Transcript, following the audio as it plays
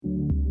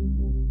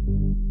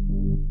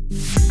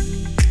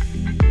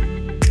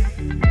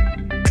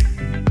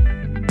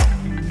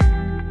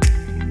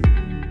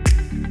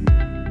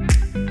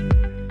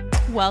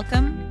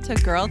Welcome to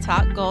Girl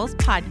Talk Goals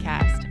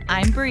podcast.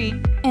 I'm Bree.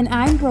 And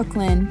I'm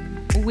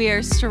Brooklyn.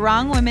 We're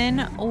strong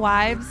women,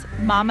 wives,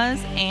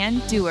 mamas,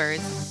 and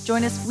doers.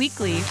 Join us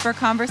weekly for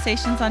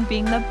conversations on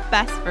being the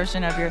best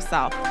version of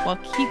yourself while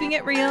keeping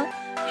it real,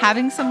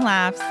 having some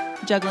laughs,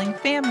 juggling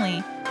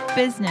family,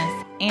 business,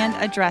 and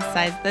a dress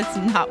size that's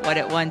not what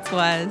it once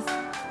was.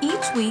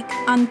 Each week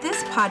on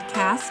this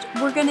podcast,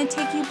 we're going to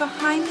take you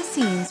behind the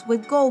scenes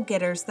with goal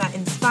getters that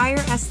inspire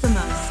us the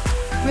most.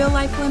 Real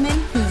life women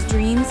whose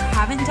dreams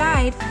haven't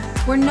died.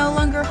 We're no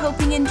longer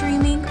hoping and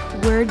dreaming,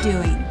 we're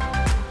doing.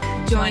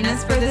 Join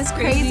us for this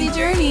crazy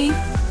journey.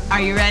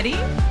 Are you ready?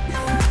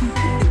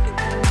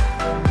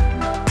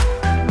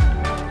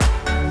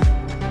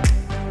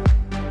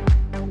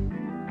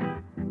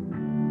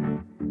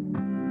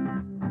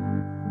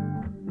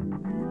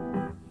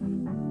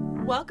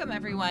 Welcome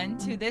everyone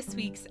to this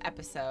week's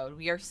episode.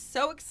 We are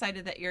so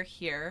excited that you're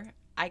here.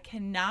 I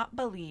cannot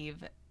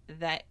believe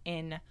that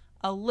in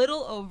a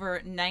little over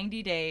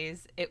 90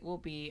 days, it will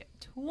be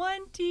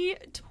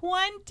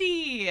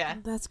 2020.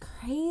 That's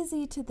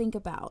crazy to think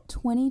about.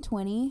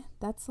 2020,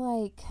 that's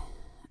like,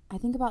 I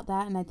think about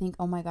that and I think,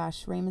 oh my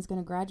gosh, Raymond's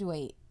going to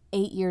graduate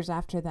 8 years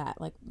after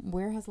that. Like,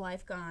 where has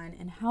life gone?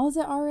 And how is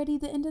it already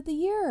the end of the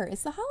year?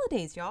 It's the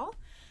holidays, y'all.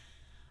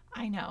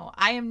 I know.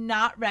 I am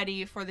not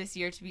ready for this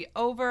year to be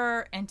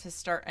over and to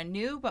start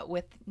anew, but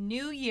with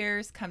new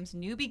years comes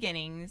new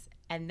beginnings.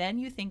 And then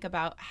you think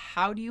about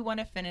how do you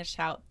want to finish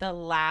out the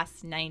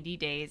last 90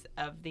 days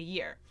of the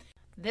year.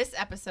 This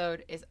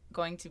episode is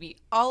going to be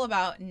all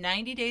about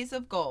 90 days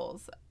of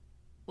goals.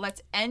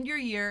 Let's end your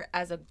year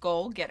as a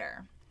goal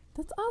getter.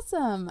 That's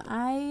awesome.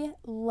 I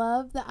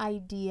love the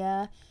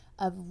idea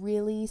of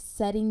really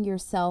setting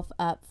yourself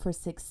up for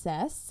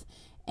success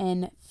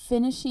and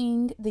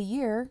finishing the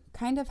year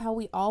kind of how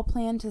we all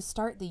plan to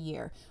start the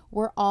year.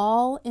 We're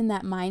all in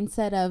that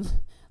mindset of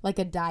like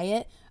a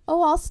diet.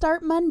 Oh, I'll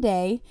start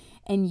Monday.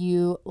 And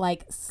you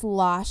like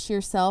slosh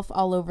yourself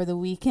all over the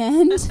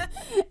weekend.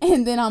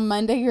 And then on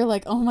Monday, you're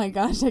like, oh my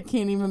gosh, I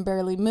can't even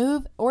barely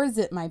move or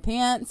zip my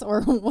pants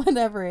or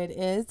whatever it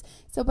is.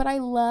 So, but I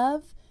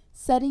love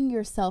setting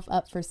yourself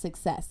up for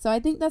success. So I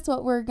think that's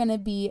what we're going to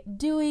be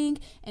doing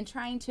and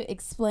trying to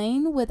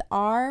explain with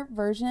our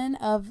version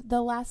of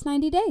the last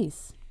 90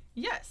 days.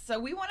 Yes, so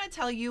we want to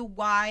tell you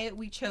why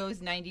we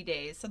chose 90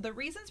 days. So the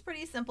reason's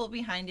pretty simple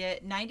behind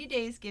it. 90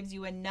 days gives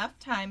you enough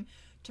time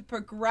to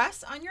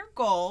progress on your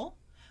goal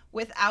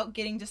without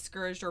getting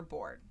discouraged or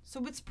bored.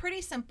 So it's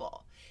pretty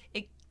simple.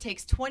 It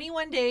takes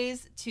 21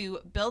 days to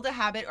build a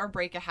habit or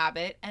break a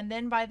habit. And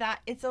then by that,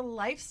 it's a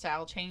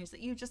lifestyle change that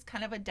you just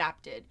kind of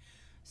adapted.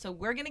 So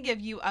we're going to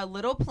give you a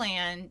little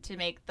plan to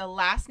make the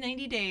last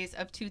 90 days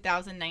of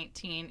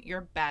 2019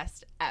 your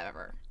best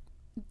ever.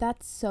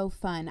 That's so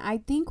fun. I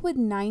think with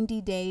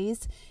 90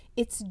 days,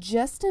 it's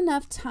just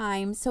enough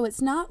time. So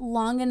it's not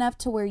long enough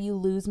to where you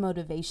lose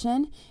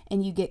motivation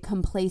and you get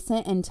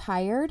complacent and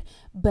tired,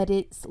 but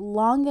it's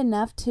long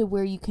enough to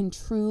where you can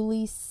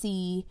truly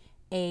see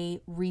a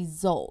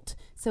result.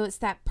 So it's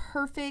that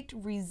perfect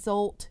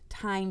result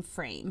time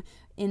frame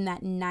in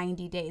that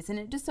 90 days. And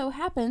it just so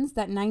happens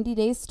that 90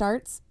 days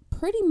starts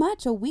pretty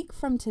much a week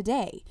from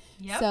today.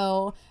 Yep.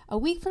 So a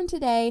week from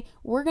today,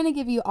 we're going to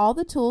give you all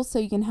the tools so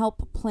you can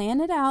help plan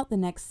it out the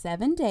next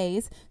 7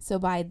 days. So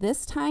by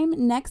this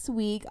time next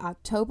week,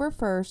 October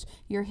 1st,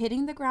 you're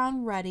hitting the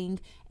ground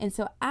running. And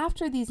so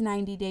after these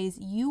 90 days,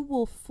 you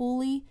will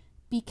fully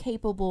be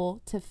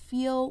capable to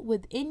feel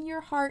within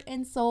your heart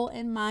and soul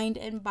and mind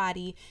and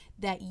body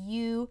that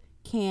you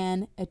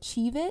can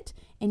achieve it.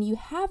 And you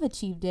have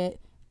achieved it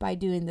by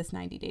doing this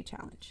 90-day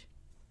challenge.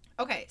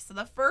 Okay, so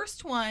the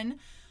first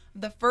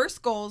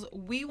goals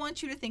we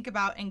want you to think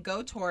about and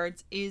go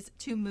towards is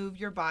to move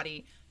your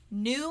body.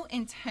 New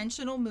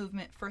intentional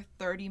movement for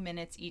 30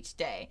 minutes each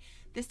day.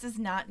 This does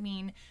not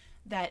mean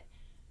that,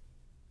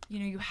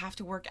 you have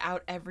to work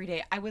out every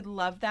day. I would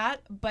love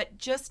that, but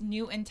just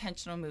new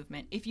intentional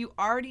movement. If you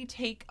already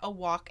take a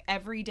walk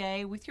every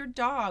day with your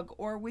dog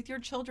or with your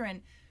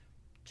children,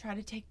 try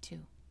to take 2.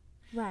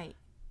 Right.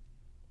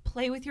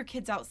 Play with your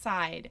kids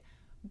outside.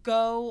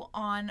 Go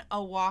on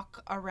a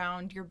walk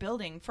around your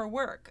building for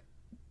work.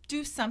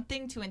 Do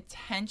something to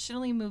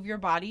intentionally move your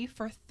body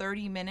for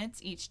 30 minutes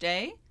each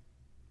day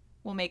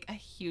will make a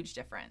huge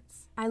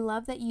difference. I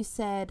love that you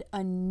said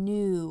a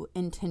new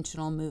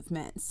intentional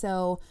movement.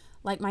 So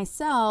like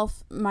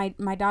myself, my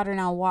daughter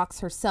now walks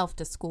herself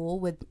to school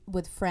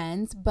with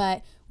friends,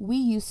 but we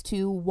used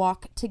to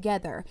walk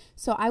together.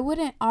 So I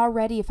wouldn't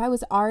already, if I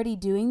was already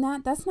doing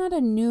that, that's not a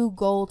new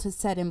goal to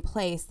set in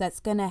place that's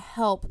going to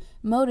help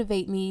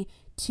motivate me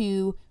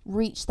to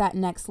reach that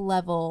next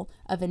level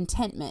of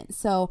intentment.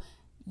 So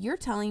you're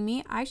telling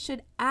me I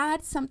should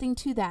add something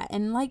to that.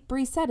 And like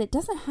Bree said, it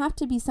doesn't have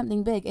to be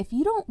something big. If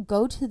you don't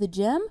go to the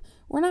gym,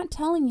 We're not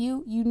telling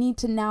you need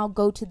to now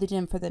go to the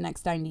gym for the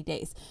next 90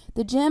 days.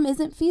 The gym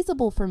isn't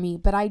feasible for me,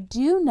 but I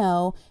do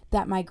know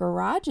that my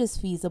garage is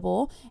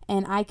feasible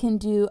and I can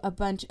do a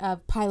bunch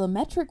of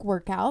plyometric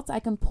workouts.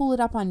 I can pull it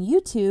up on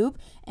YouTube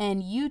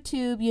and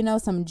YouTube,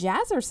 some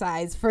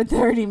jazzercise for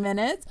 30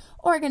 minutes,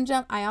 or I can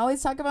jump. I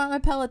always talk about my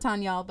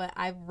Peloton, y'all, but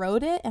I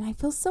rode it and I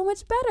feel so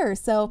much better.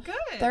 So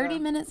Good. 30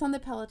 minutes on the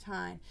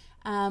Peloton.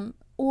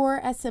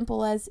 Or as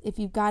simple as if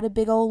you've got a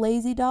big old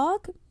lazy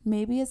dog,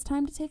 maybe it's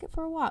time to take it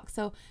for a walk.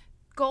 So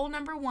goal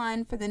number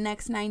 1 for the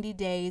next 90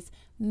 days,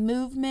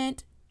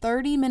 movement,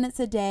 30 minutes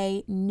a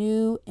day,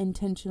 new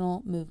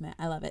intentional movement.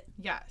 I love it.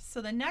 Yes.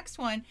 So the next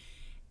one,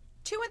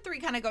 2 and 3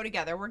 kind of go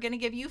together. We're going to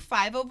give you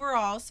 5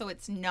 overall, so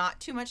it's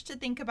not too much to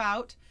think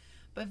about,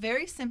 but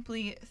very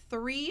simply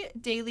 3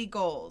 daily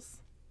goals,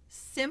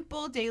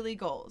 simple daily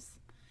goals.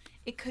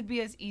 It could be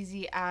as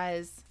easy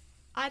as,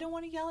 I don't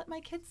want to yell at my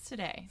kids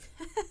today.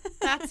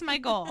 That's my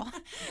goal.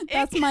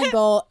 That's my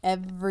goal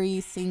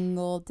every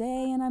single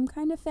day, and I'm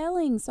kind of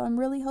failing. So I'm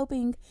really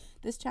hoping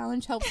this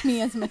challenge helps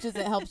me as much as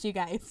it helps you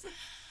guys.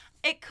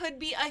 It could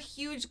be a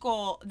huge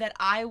goal that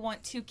I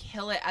want to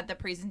kill it at the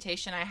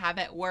presentation I have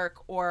at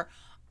work, or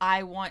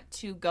I want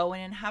to go in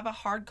and have a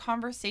hard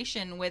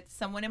conversation with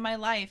someone in my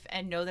life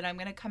and know that I'm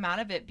going to come out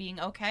of it being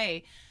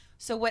okay.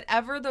 So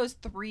whatever those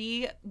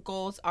 3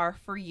 goals are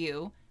for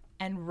you,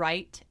 and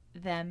write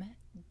them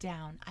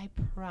down. I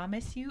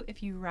promise you,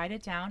 if you write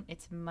it down,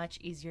 it's much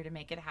easier to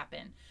make it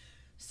happen.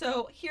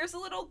 So here's a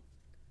little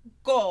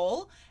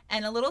goal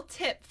and a little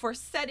tip for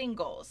setting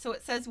goals. So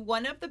it says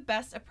one of the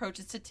best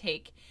approaches to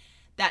take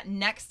that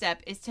next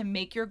step is to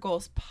make your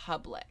goals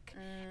public.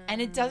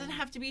 And it doesn't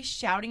have to be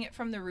shouting it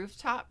from the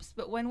rooftops,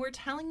 but when we're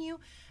telling you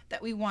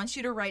that we want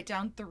you to write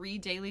down 3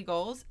 daily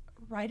goals,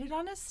 write it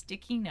on a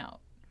sticky note.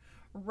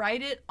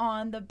 Write it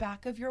on the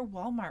back of your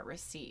Walmart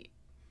receipt.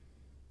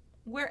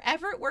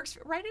 Wherever it works,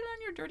 write it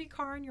on your dirty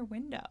car in your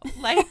window.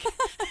 Like,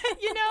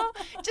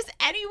 just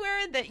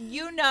anywhere that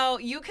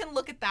you can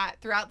look at that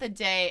throughout the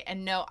day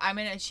and know I'm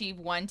going to achieve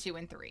 1, 2,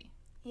 and 3.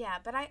 Yeah,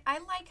 but I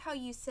like how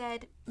you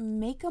said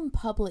make them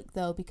public,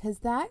 though, because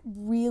that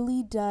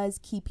really does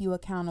keep you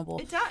accountable.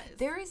 It does.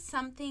 There is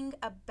something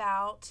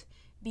about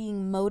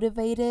being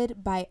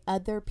motivated by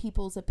other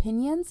people's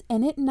opinions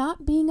and it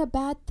not being a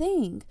bad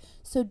thing.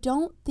 So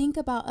don't think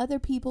about other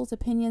people's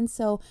opinions.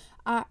 So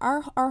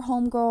our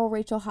homegirl,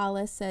 Rachel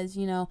Hollis, says,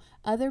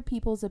 other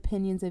people's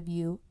opinions of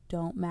you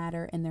don't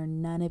matter and they're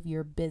none of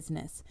your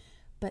business.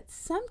 But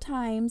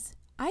sometimes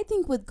I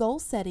think with goal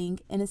setting,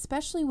 and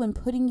especially when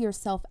putting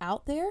yourself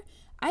out there,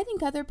 I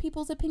think other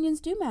people's opinions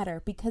do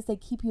matter because they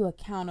keep you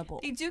accountable.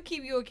 They do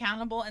keep you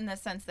accountable in the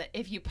sense that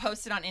if you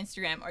post it on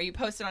Instagram or you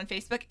post it on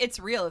Facebook, it's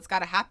real. It's got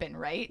to happen,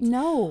 right?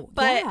 No.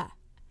 But yeah.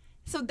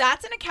 So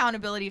that's an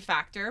accountability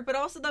factor, but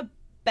also the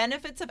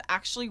benefits of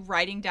actually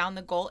writing down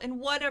the goal in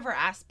whatever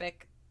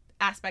aspect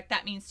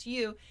that means to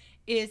you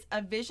is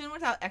a vision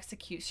without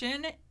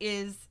execution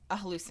is a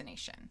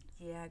hallucination.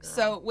 Yeah, girl.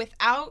 So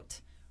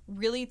without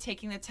really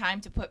taking the time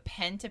to put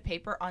pen to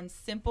paper on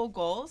simple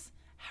goals,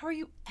 how are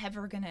you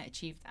ever going to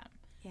achieve them?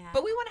 Yeah.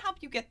 But we want to help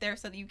you get there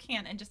so that you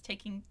can. And just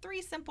taking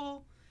 3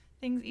 simple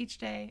things each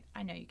day,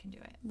 I know you can do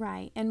it.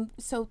 Right. And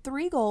so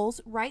 3 goals,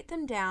 write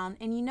them down.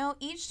 And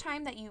each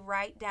time that you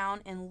write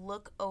down and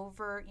look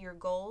over your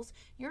goals,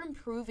 you're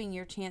improving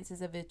your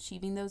chances of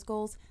achieving those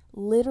goals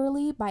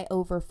literally by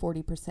over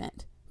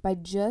 40%. By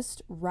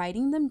just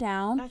writing them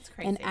down. That's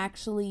crazy. And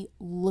actually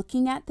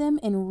looking at them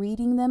and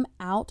reading them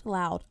out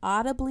loud,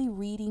 audibly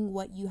reading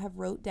what you have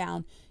wrote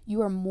down,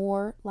 you are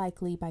more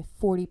likely by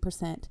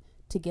 40%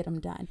 to get them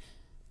done.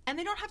 And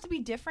they don't have to be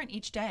different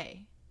each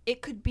day.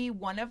 It could be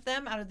one of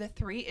them out of the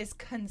 3 is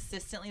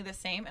consistently the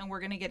same, and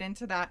we're going to get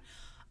into that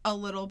a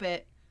little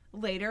bit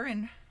later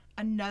in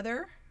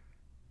another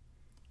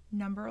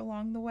number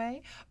along the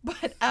way,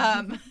 but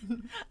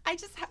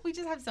we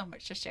just have so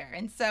much to share,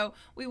 and so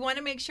we want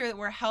to make sure that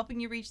we're helping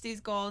you reach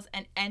these goals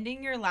and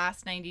ending your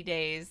last 90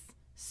 days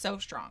so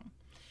strong.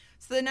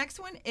 So the next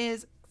one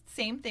is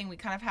same thing. We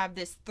kind of have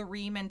this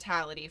 3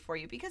 mentality for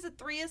you because a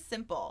 3 is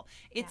simple.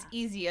 It's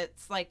easy.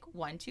 It's like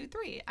 1, 2,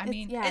 3.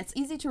 It's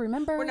easy to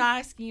remember. We're not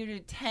asking you to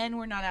do 10.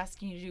 We're not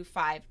asking you to do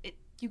 5.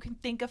 You can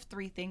think of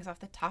 3 things off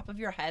the top of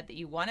your head that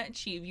you want to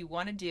achieve, you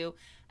want to do,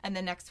 and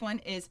the next one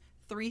is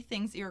 3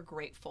 things you're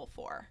grateful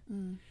for.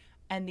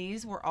 And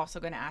these we're also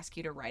going to ask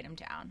you to write them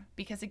down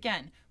because,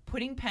 again,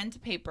 putting pen to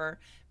paper,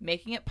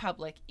 making it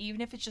public,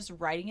 even if it's just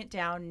writing it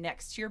down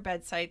next to your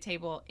bedside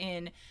table.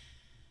 In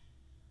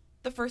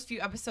the first few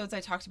episodes,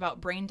 I talked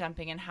about brain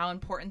dumping and how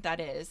important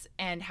that is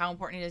and how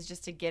important it is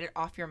just to get it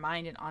off your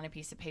mind and on a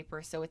piece of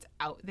paper so it's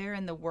out there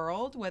in the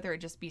world, whether it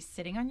just be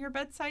sitting on your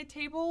bedside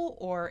table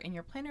or in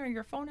your planner or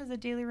your phone as a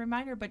daily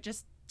reminder, but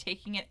just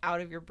taking it out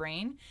of your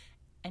brain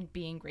and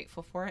being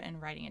grateful for it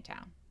and writing it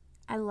down.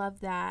 I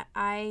love that.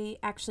 I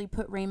actually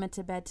put Raymond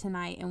to bed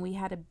tonight and we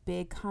had a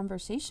big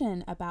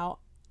conversation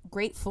about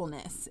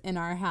gratefulness in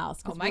our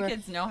house. Oh, my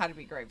kids know how to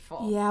be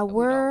grateful. Yeah,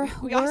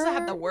 we also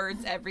have the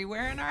words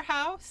everywhere in our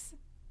house.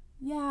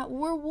 Yeah,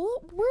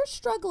 we're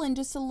struggling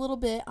just a little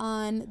bit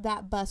on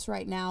that bus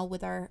right now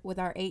with our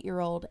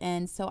 8-year-old,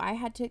 and so I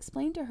had to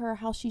explain to her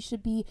how she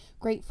should be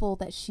grateful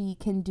that she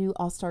can do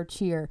All-Star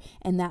Cheer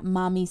and that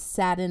mommy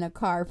sat in a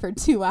car for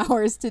 2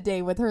 hours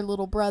today with her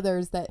little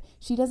brothers, that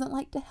she doesn't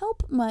like to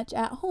help much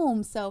at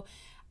home. So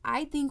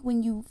I think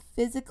when you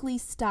physically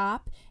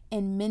stop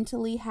and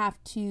mentally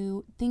have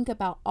to think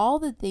about all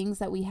the things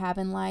that we have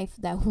in life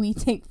that we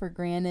take for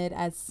granted,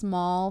 as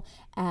small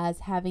as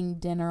having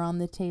dinner on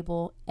the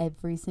table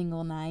every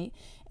single night.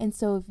 And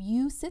so if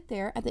you sit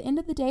there at the end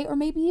of the day, or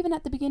maybe even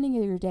at the beginning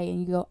of your day, and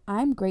you go,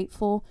 I'm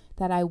grateful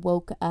that I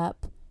woke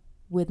up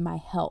with my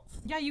health.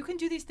 Yeah, you can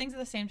do these things at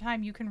the same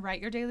time. You can write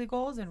your daily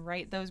goals and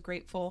write those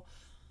grateful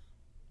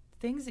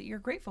things that you're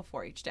grateful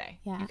for each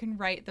day. Yeah. You can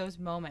write those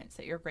moments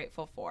that you're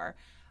grateful for.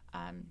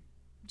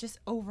 Just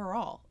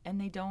overall, and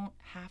they don't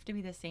have to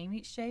be the same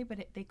each day, but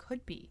they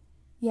could be.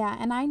 Yeah,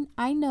 and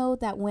I know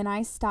that when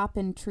I stop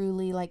and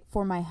truly, like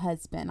for my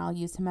husband, I'll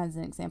use him as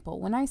an example.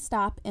 When I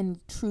stop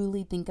and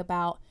truly think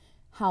about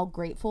how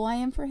grateful I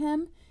am for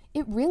him,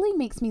 it really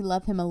makes me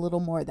love him a little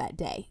more that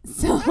day.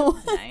 So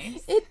that's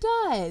nice. It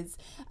does.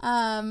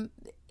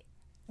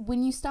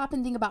 When you stop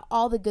and think about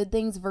all the good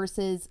things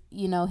versus,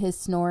 his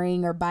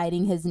snoring or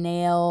biting his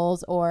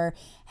nails, or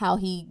how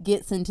he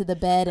gets into the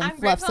bed and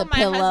fluffs a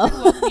pillow. My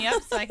husband woke me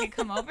up so I could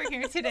come over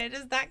here today.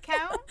 Does that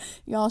count?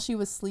 Y'all, she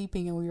was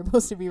sleeping and we were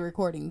supposed to be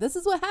recording. This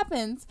is what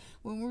happens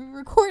when we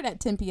record at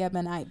 10 p.m.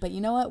 at night. But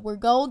you know what? We're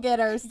goal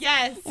getters.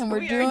 Yes, and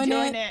we're doing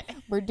it.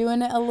 We're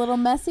doing it a little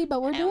messy,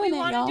 but we're doing it,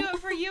 y'all. And we want to do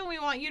it for you. We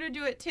want you to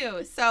do it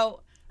too.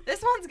 So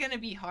this one's going to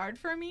be hard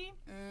for me.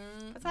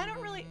 Because I don't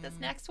really, this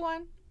next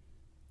one,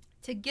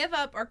 to give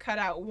up or cut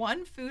out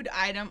one food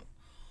item.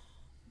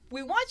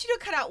 We want you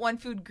to cut out one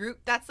food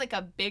group. That's like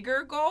a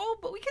bigger goal,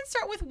 but we can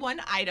start with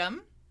one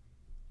item.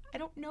 I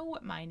don't know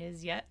what mine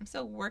is yet. I'm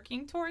still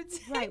working towards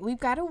it. Right. We've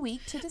got a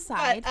week to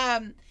decide.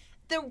 But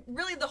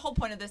the whole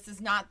point of this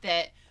is not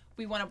that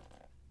we want to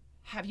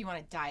have you on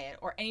a diet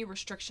or any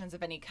restrictions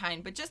of any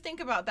kind, but just think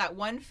about that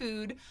one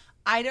food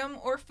item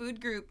or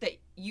food group that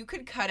you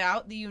could cut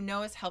out that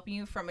is helping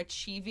you from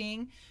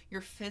achieving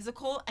your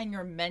physical and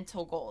your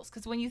mental goals.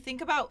 Because when you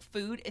think about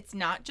food, it's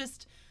not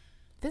just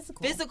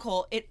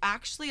physical, it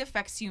actually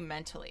affects you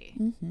mentally.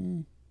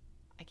 Mm-hmm.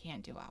 I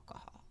can't do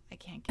alcohol. I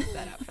can't give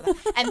that up for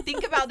that. And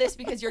think about this,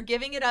 because you're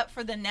giving it up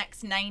for the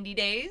next 90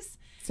 days.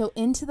 So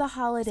into the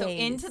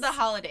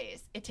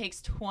holidays. It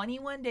takes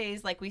 21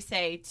 days, like we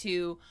say,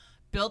 to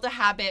build a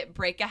habit,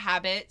 break a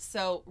habit.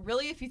 So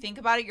really, if you think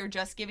about it, you're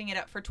just giving it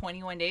up for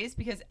 21 days,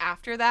 because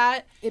after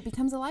that, it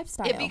becomes a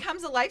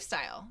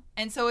lifestyle.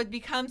 And so it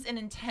becomes an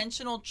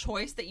intentional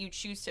choice that you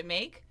choose to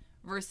make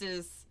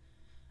versus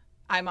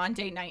I'm on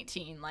day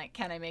 19. Like,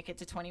 can I make it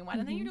to 21? Mm-hmm.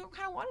 And then you don't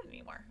kind of want it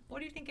anymore. What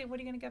do you think? What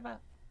are you going to give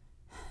up?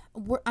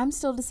 I'm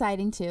still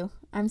deciding to.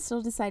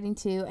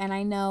 And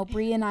I know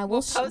Bree and I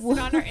will post it on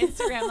our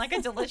Instagram, like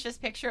a delicious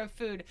picture of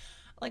food.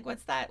 Like,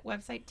 what's that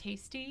website,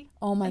 Tasty?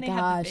 Oh my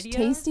gosh.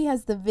 Tasty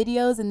has the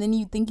videos, and then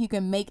you think you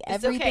can make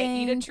everything. It's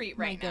okay. Eat a treat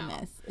right now. My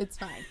goodness. It's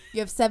fine.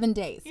 You have 7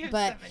 days.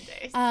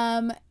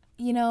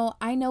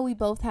 I know we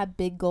both have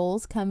big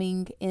goals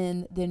coming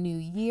in the new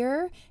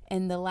year,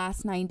 and the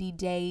last 90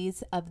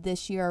 days of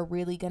this year are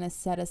really going to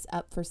set us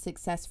up for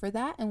success for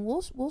that, and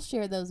we'll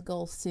share those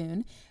goals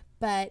soon.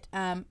 But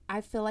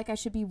I feel like I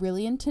should be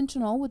really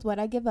intentional with what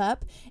I give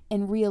up,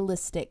 and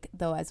realistic,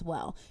 though, as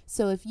well.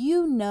 So if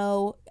you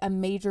know a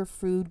major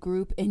food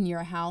group in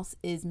your house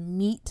is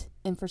meat,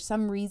 and for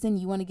some reason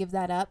you want to give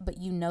that up, but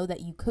you know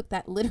that you cook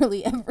that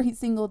literally every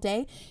single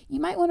day,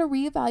 you might want to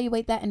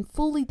reevaluate that and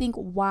fully think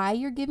why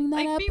you're giving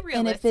that up. Be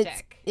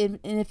realistic. And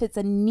if it's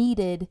a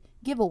needed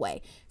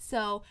giveaway.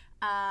 So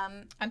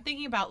I'm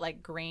thinking about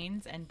like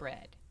grains and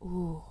bread.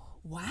 Ooh,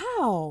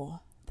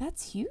 wow.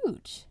 That's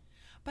huge.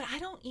 But I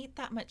don't eat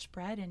that much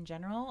bread in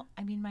general.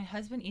 I mean, my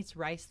husband eats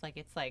rice like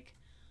it's like...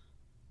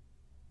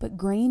 But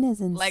grain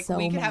is in like so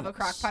we could much. have a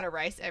crock pot of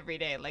rice every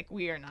day. Like,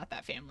 we are not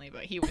that family,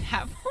 but he would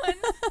have one.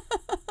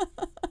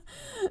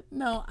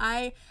 No,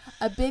 a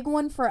big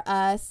one for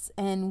us,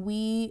 and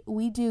we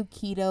do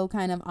keto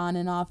kind of on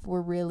and off.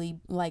 We're really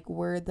like,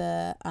 we're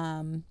the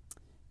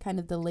kind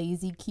of the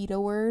lazy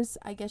ketoers,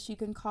 I guess you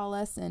can call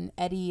us. And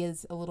Eddie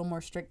is a little more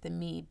strict than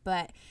me.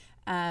 But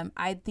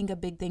I think a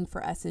big thing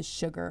for us is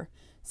sugar.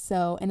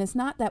 So, and it's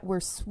not that we're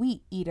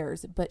sweet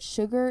eaters, but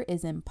sugar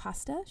is in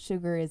pasta,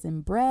 sugar is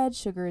in bread,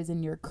 sugar is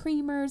in your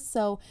creamers.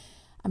 So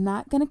I'm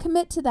not going to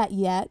commit to that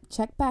yet.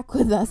 Check back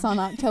with us on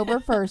October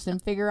 1st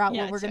and figure out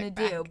what we're going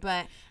to do.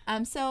 But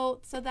so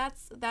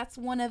that's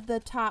one of the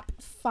top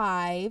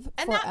 5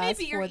 and for that may us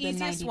be your for the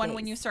easiest 90 one days.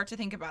 when you start to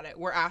think about it.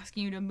 We're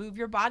asking you to move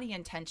your body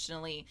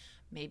intentionally.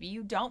 Maybe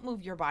you don't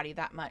move your body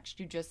that much.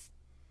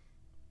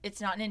 It's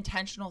not an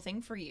intentional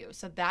thing for you.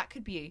 So that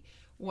could be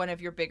one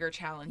of your bigger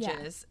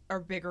challenges or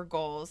bigger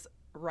goals.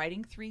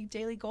 Writing 3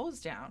 daily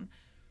goals down.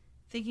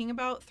 Thinking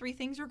about 3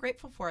 things you're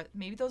grateful for.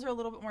 Maybe those are a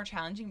little bit more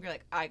challenging. You're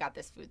like, I got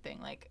this food thing.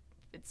 Like,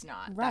 it's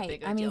not right. that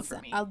big of a deal for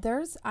me.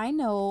 I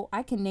know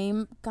I can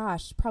name,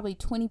 probably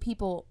 20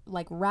 people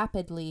like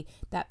rapidly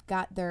that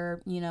got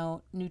their,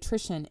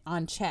 nutrition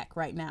on check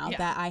right now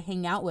that I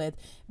hang out with.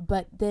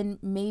 But then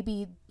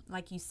maybe,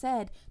 like you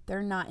said,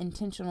 they're not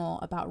intentional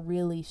about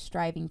really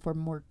striving for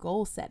more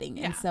goal setting.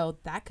 And so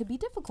that could be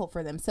difficult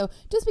for them. So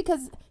just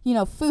because,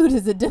 food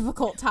is a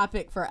difficult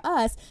topic for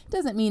us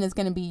doesn't mean it's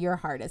going to be your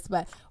hardest.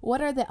 But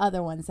what are the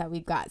other ones that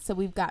we've got? So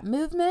we've got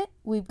movement,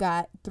 we've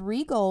got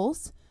 3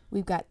 goals,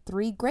 we've got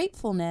 3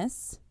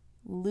 gratefulness,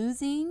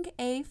 losing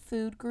a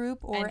food group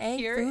or and a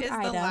food item. Here is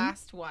the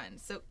last one.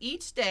 So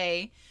each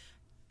day,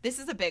 this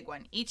is a big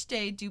one. Each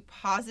day, do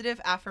positive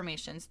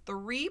affirmations.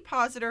 3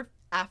 positive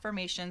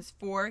affirmations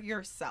for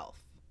yourself.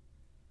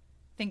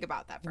 Think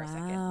about that for a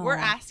second. We're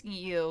asking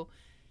you,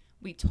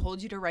 we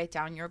told you to write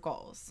down your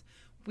goals.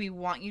 We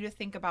want you to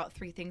think about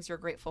 3 things you're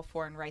grateful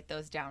for and write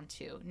those down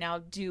too. Now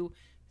do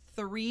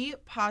 3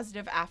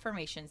 positive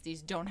affirmations.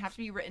 These don't have to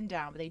be written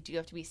down, but they do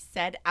have to be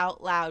said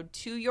out loud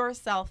to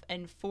yourself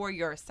and for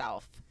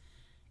yourself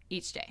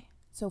each day.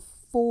 So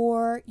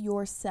for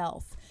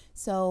yourself.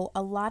 So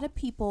a lot of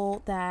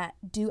people that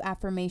do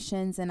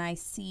affirmations, and I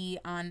see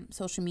on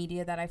social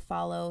media that I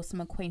follow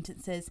some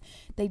acquaintances,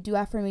 they do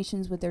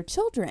affirmations with their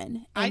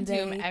children. I do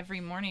them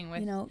every morning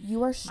with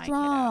you are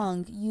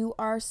strong, you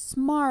are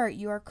smart,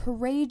 you are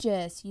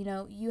courageous,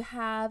 you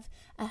have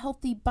a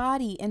healthy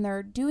body, and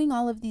they're doing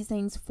all of these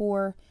things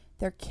for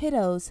their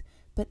kiddos,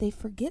 but they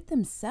forget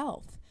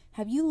themselves.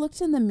 Have you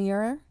looked in the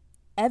mirror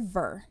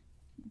ever?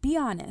 Be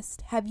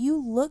honest. Have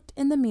you looked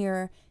in the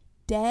mirror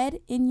dead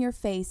in your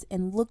face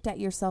and looked at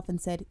yourself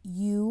and said,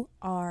 you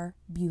are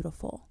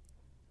beautiful?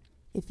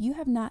 If you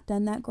have not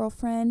done that,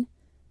 girlfriend,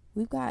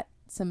 we've got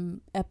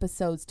some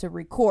episodes to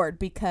record,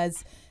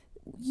 because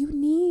you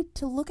need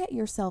to look at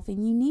yourself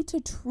and you need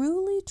to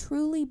truly,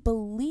 truly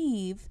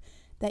believe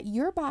that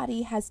your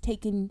body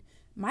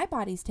my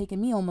body's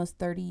taken me almost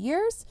 30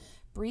 years.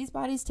 Bree's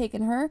body's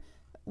taken her,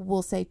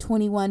 we'll say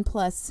 21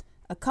 plus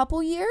a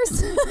couple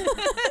years.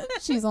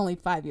 She's only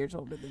 5 years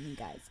older than me,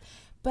 guys.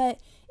 But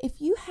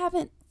if you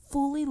haven't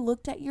fully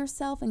looked at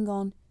yourself and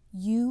gone,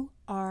 you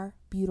are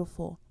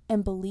beautiful,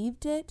 and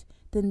believed it,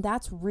 then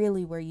that's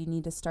really where you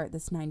need to start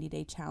this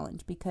 90-day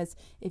challenge. Because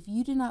if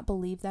you do not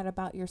believe that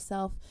about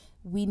yourself,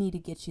 we need to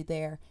get you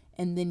there.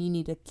 And then you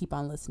need to keep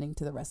on listening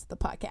to the rest of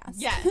the podcast.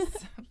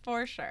 Yes,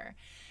 for sure.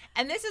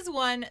 And this is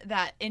one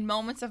that in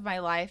moments of my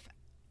life,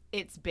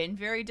 it's been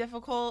very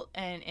difficult.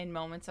 And in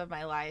moments of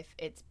my life,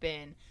 it's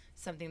been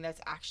something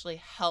that's actually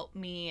helped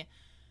me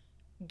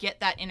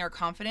get that inner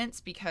confidence,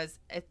 because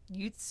if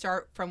you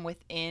start from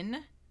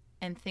within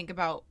and think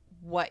about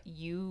what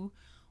you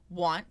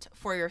want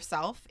for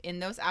yourself in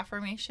those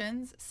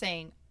affirmations,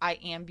 saying, I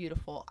am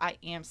beautiful, I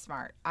am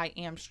smart, I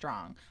am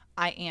strong,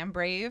 I am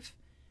brave,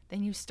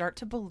 then you start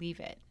to believe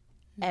it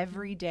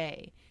every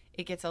day.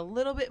 It gets a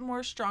little bit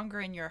more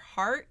stronger in your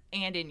heart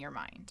and in your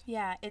mind.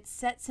 Yeah, it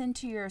sets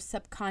into your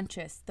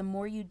subconscious the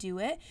more you do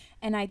it.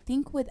 And I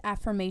think with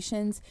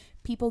affirmations,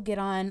 people get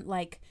on,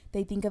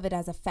 they think of it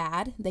as a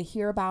fad. They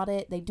hear about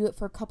it, they do it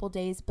for a couple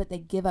days, but they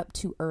give up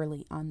too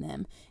early on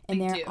them. And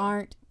they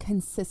aren't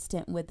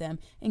consistent with them.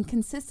 And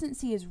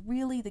consistency is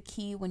really the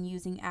key when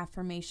using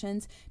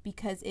affirmations,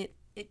 because it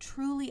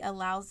truly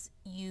allows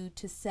you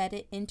to set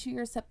it into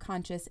your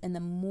subconscious, and the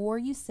more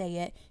you say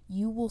it,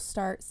 you will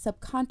start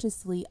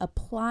subconsciously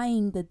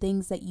applying the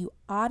things that you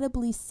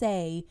audibly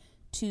say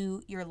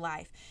to your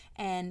life.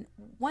 And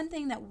one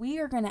thing that we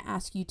are going to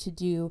ask you to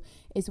do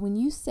is, when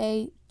you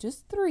say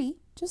just three,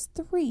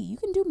 you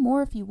can do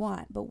more if you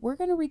want, but we're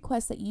going to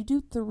request that you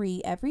do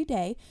 3 every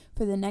day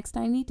for the next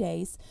 90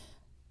 days.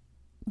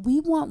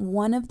 We want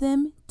one of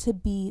them to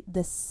be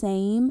the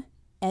same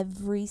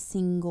every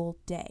single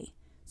day.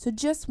 So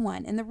just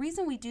one. And the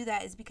reason we do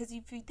that is because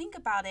if you think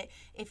about it,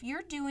 if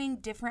you're doing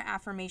different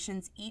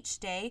affirmations each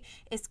day,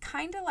 it's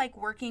kind of like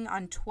working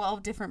on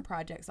 12 different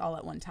projects all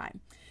at one time.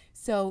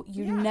 So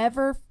you're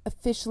never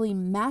officially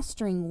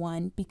mastering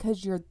one,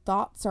 because your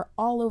thoughts are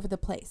all over the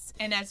place.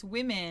 And as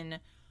women,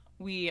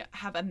 we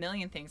have a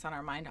million things on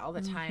our mind all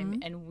the time,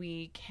 and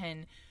we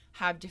can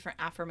have different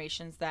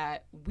affirmations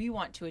that we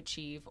want to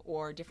achieve,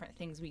 or different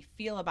things we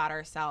feel about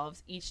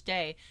ourselves each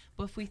day.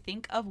 But if we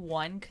think of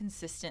one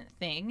consistent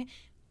thing,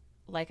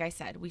 like I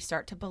said, we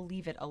start to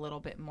believe it a little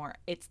bit more.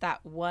 It's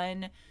that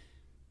one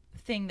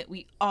thing that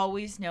we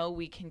always know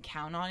we can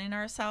count on in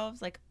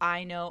ourselves. Like,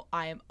 I know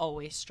I am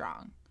always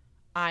strong.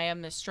 I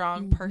am the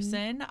strong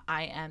person.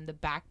 I am the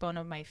backbone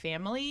of my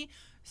family.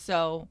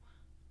 So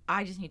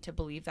I just need to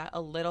believe that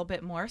a little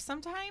bit more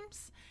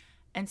sometimes.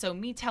 And so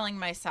me telling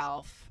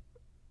myself,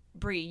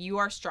 Bree, you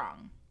are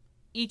strong,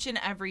 each and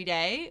every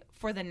day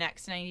for the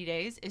next 90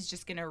 days is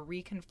just going to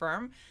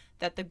reconfirm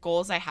that the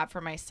goals I have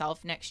for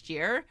myself next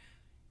year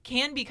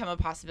can become a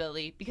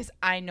possibility, because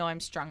I know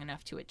I'm strong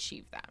enough to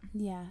achieve them.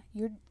 Yeah,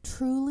 you're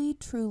truly,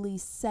 truly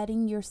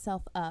setting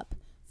yourself up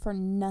for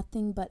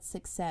nothing but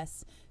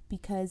success,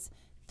 because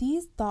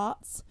these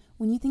thoughts,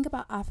 when you think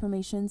about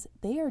affirmations,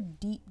 they are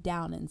deep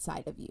down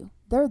inside of you.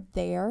 They're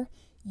there.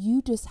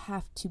 You just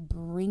have to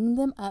bring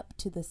them up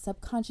to the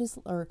subconscious,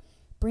 or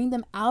bring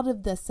them out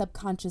of the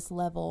subconscious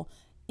level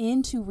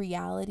into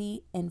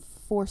reality and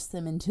force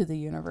them into the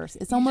universe.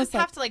 It's almost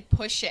have to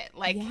push it.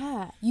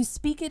 You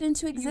speak it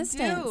into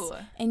existence. You do.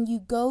 And you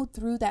go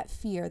through that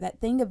fear, that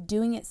thing of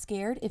doing it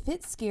scared. If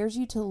it scares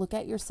you to look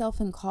at yourself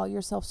and call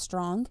yourself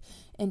strong,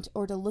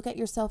 or to look at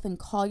yourself and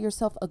call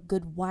yourself a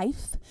good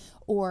wife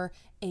or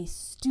a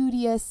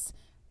studious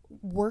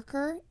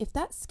worker, if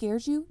that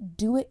scares you,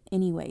 do it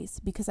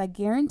anyways, because I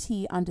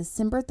guarantee on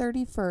December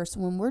 31st,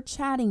 when we're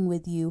chatting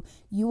with you,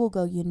 you will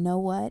go, you know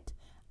what?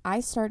 I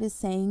started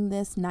saying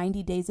this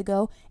 90 days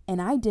ago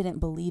and I didn't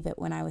believe it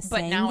when I was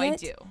saying it. But now I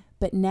do.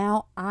 But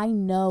now I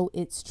know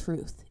it's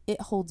truth. It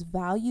holds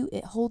value,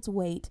 it holds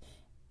weight,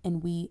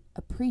 and we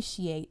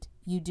appreciate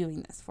you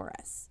doing this for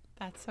us.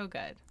 That's so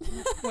good.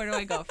 Where do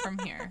I go from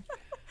here?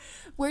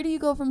 Where do you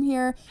go from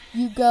here?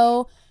 You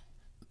go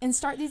and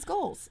start these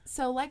goals.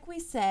 So like we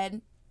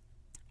said,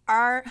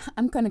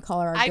 I'm going to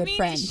call her our good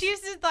friend.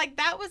 She's just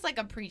that was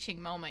a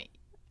preaching moment.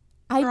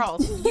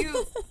 Girls,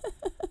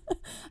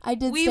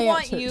 we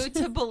want you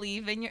to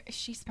believe in your.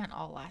 She spent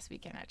all last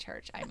weekend at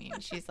church.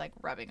 She's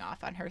rubbing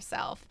off on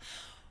herself,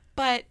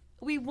 but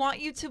we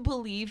want you to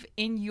believe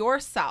in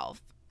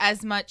yourself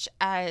as much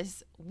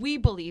as we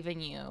believe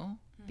in you.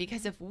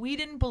 Because if we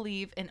didn't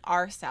believe in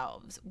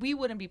ourselves, we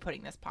wouldn't be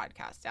putting this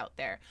podcast out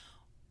there.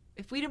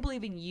 If we didn't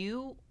believe in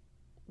you,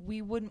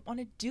 we wouldn't want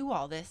to do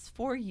all this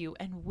for you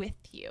and with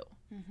you.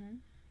 Mm-hmm.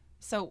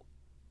 So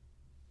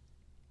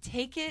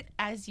take it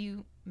as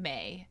you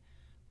may,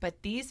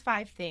 but these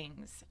 5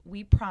 things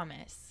we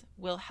promise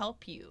will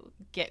help you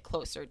get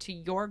closer to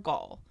your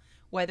goal,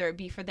 whether it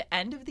be for the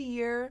end of the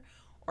year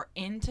or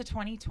into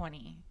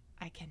 2020.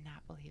 I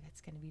cannot believe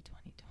it's going to be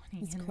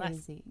 2020. It's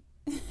crazy.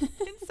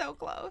 It's so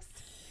close.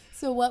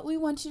 So what we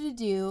want you to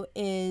do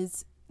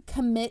is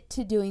commit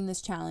to doing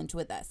this challenge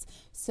with us.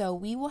 So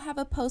we will have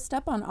a post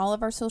up on all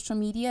of our social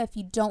media. If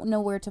you don't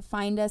know where to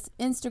find us,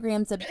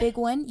 Instagram's a big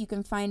one. You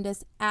can find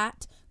us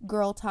at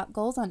Girl Talk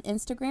Goals on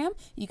Instagram.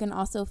 You can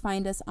also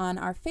find us on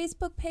our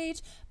Facebook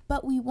page,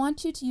 but we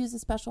want you to use a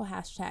special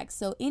hashtag.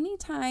 So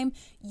anytime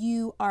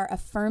you are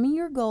affirming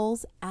your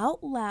goals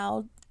out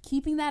loud,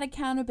 keeping that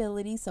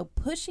accountability, so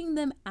pushing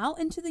them out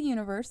into the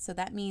universe. So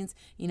that means,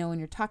 when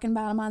you're talking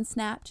about them on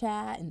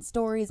Snapchat and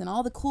stories and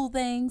all the cool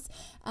things,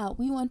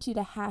 we want you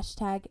to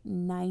hashtag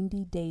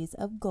 90 days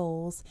of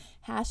goals,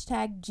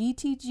 hashtag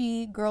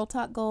GTG, Girl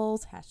Talk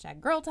Goals,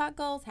 hashtag Girl Talk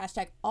Goals,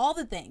 hashtag all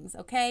the things,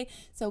 okay?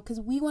 So, because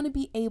we want to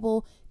be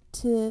able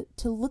to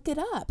look it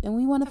up, and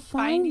we want to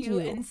find you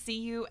and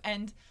see you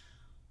and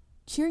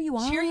cheer you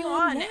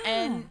on yeah.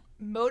 And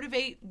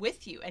motivate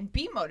with you and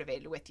be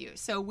motivated with you.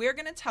 So we're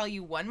going to tell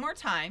you one more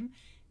time,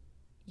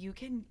 you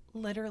can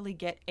literally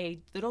get a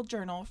little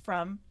journal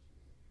from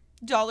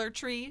Dollar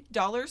Tree,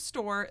 Dollar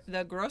Store,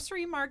 the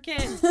grocery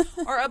market,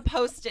 or a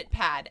Post-it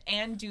pad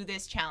and do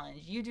this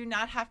challenge. You do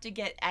not have to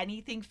get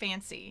anything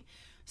fancy.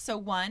 So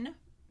 1,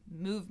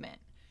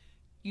 movement.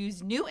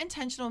 Use new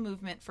intentional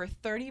movement for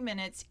 30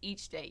 minutes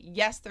each day.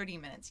 Yes, 30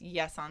 minutes.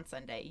 Yes, on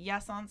Sunday.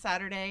 Yes, on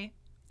Saturday.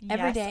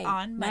 Every day,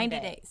 on Monday. 90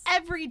 days.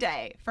 Every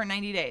day for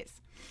 90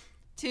 days.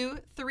 2,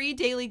 3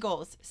 daily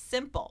goals.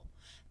 Simple.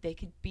 They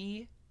could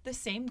be the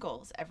same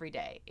goals every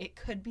day. It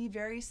could be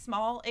very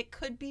small. It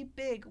could be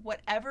big.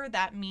 Whatever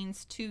that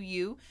means to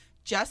you,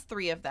 just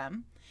 3 of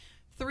them.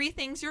 3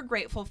 things you're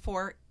grateful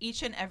for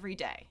each and every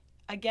day.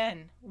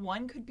 Again,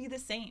 1 could be the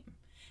same.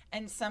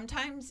 And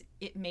sometimes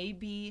it may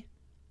be,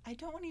 I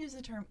don't want to use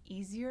the term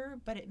easier,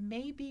 but it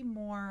may be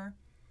more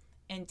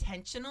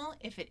intentional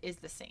if it is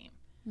the same.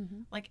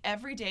 Mm-hmm.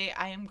 Every day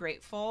I am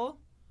grateful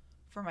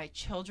for my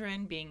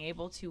children being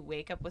able to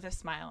wake up with a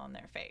smile on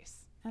their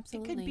face.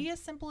 Absolutely. It could be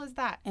as simple as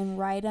that. And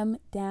write them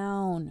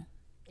down.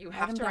 You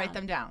have to write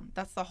them down.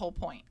 That's the whole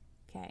point.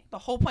 Okay. The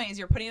whole point is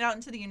you're putting it out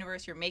into the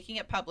universe. You're making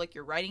it public.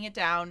 You're writing it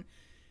down.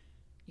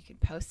 You can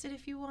post it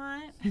if you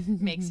want.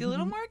 Makes you a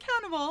little more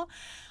accountable.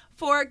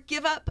 4,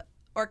 give up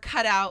or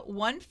cut out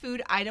 1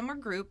 food item or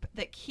group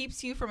that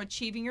keeps you from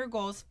achieving your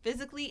goals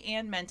physically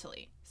and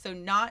mentally. So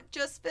not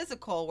just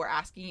physical, we're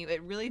asking you.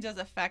 It really does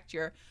affect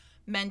your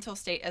mental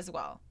state as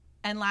well.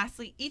 And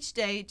lastly, each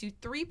day, do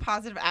 3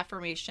 positive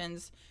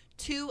affirmations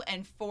to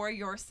and for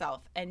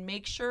yourself. And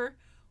make sure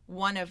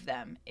one of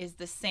them is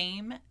the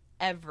same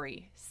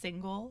every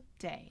single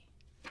day.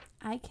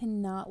 I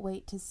cannot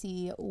wait to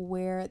see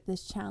where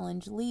this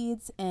challenge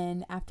leads.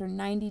 And after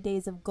 90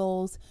 days of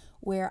goals,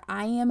 where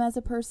I am as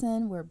a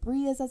person, where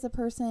Bree is as a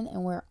person,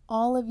 and where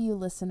all of you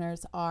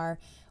listeners are.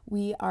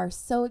 We are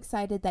so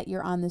excited that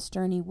you're on this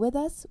journey with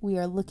us. We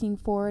are looking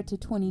forward to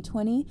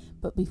 2020,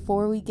 but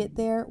before we get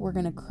there, we're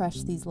going to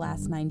crush these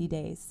last 90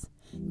 days.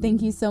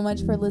 Thank you so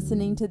much for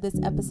listening to this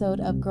episode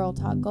of Girl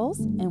Talk Goals,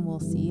 and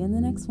we'll see you in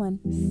the next one.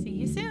 See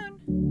you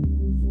soon.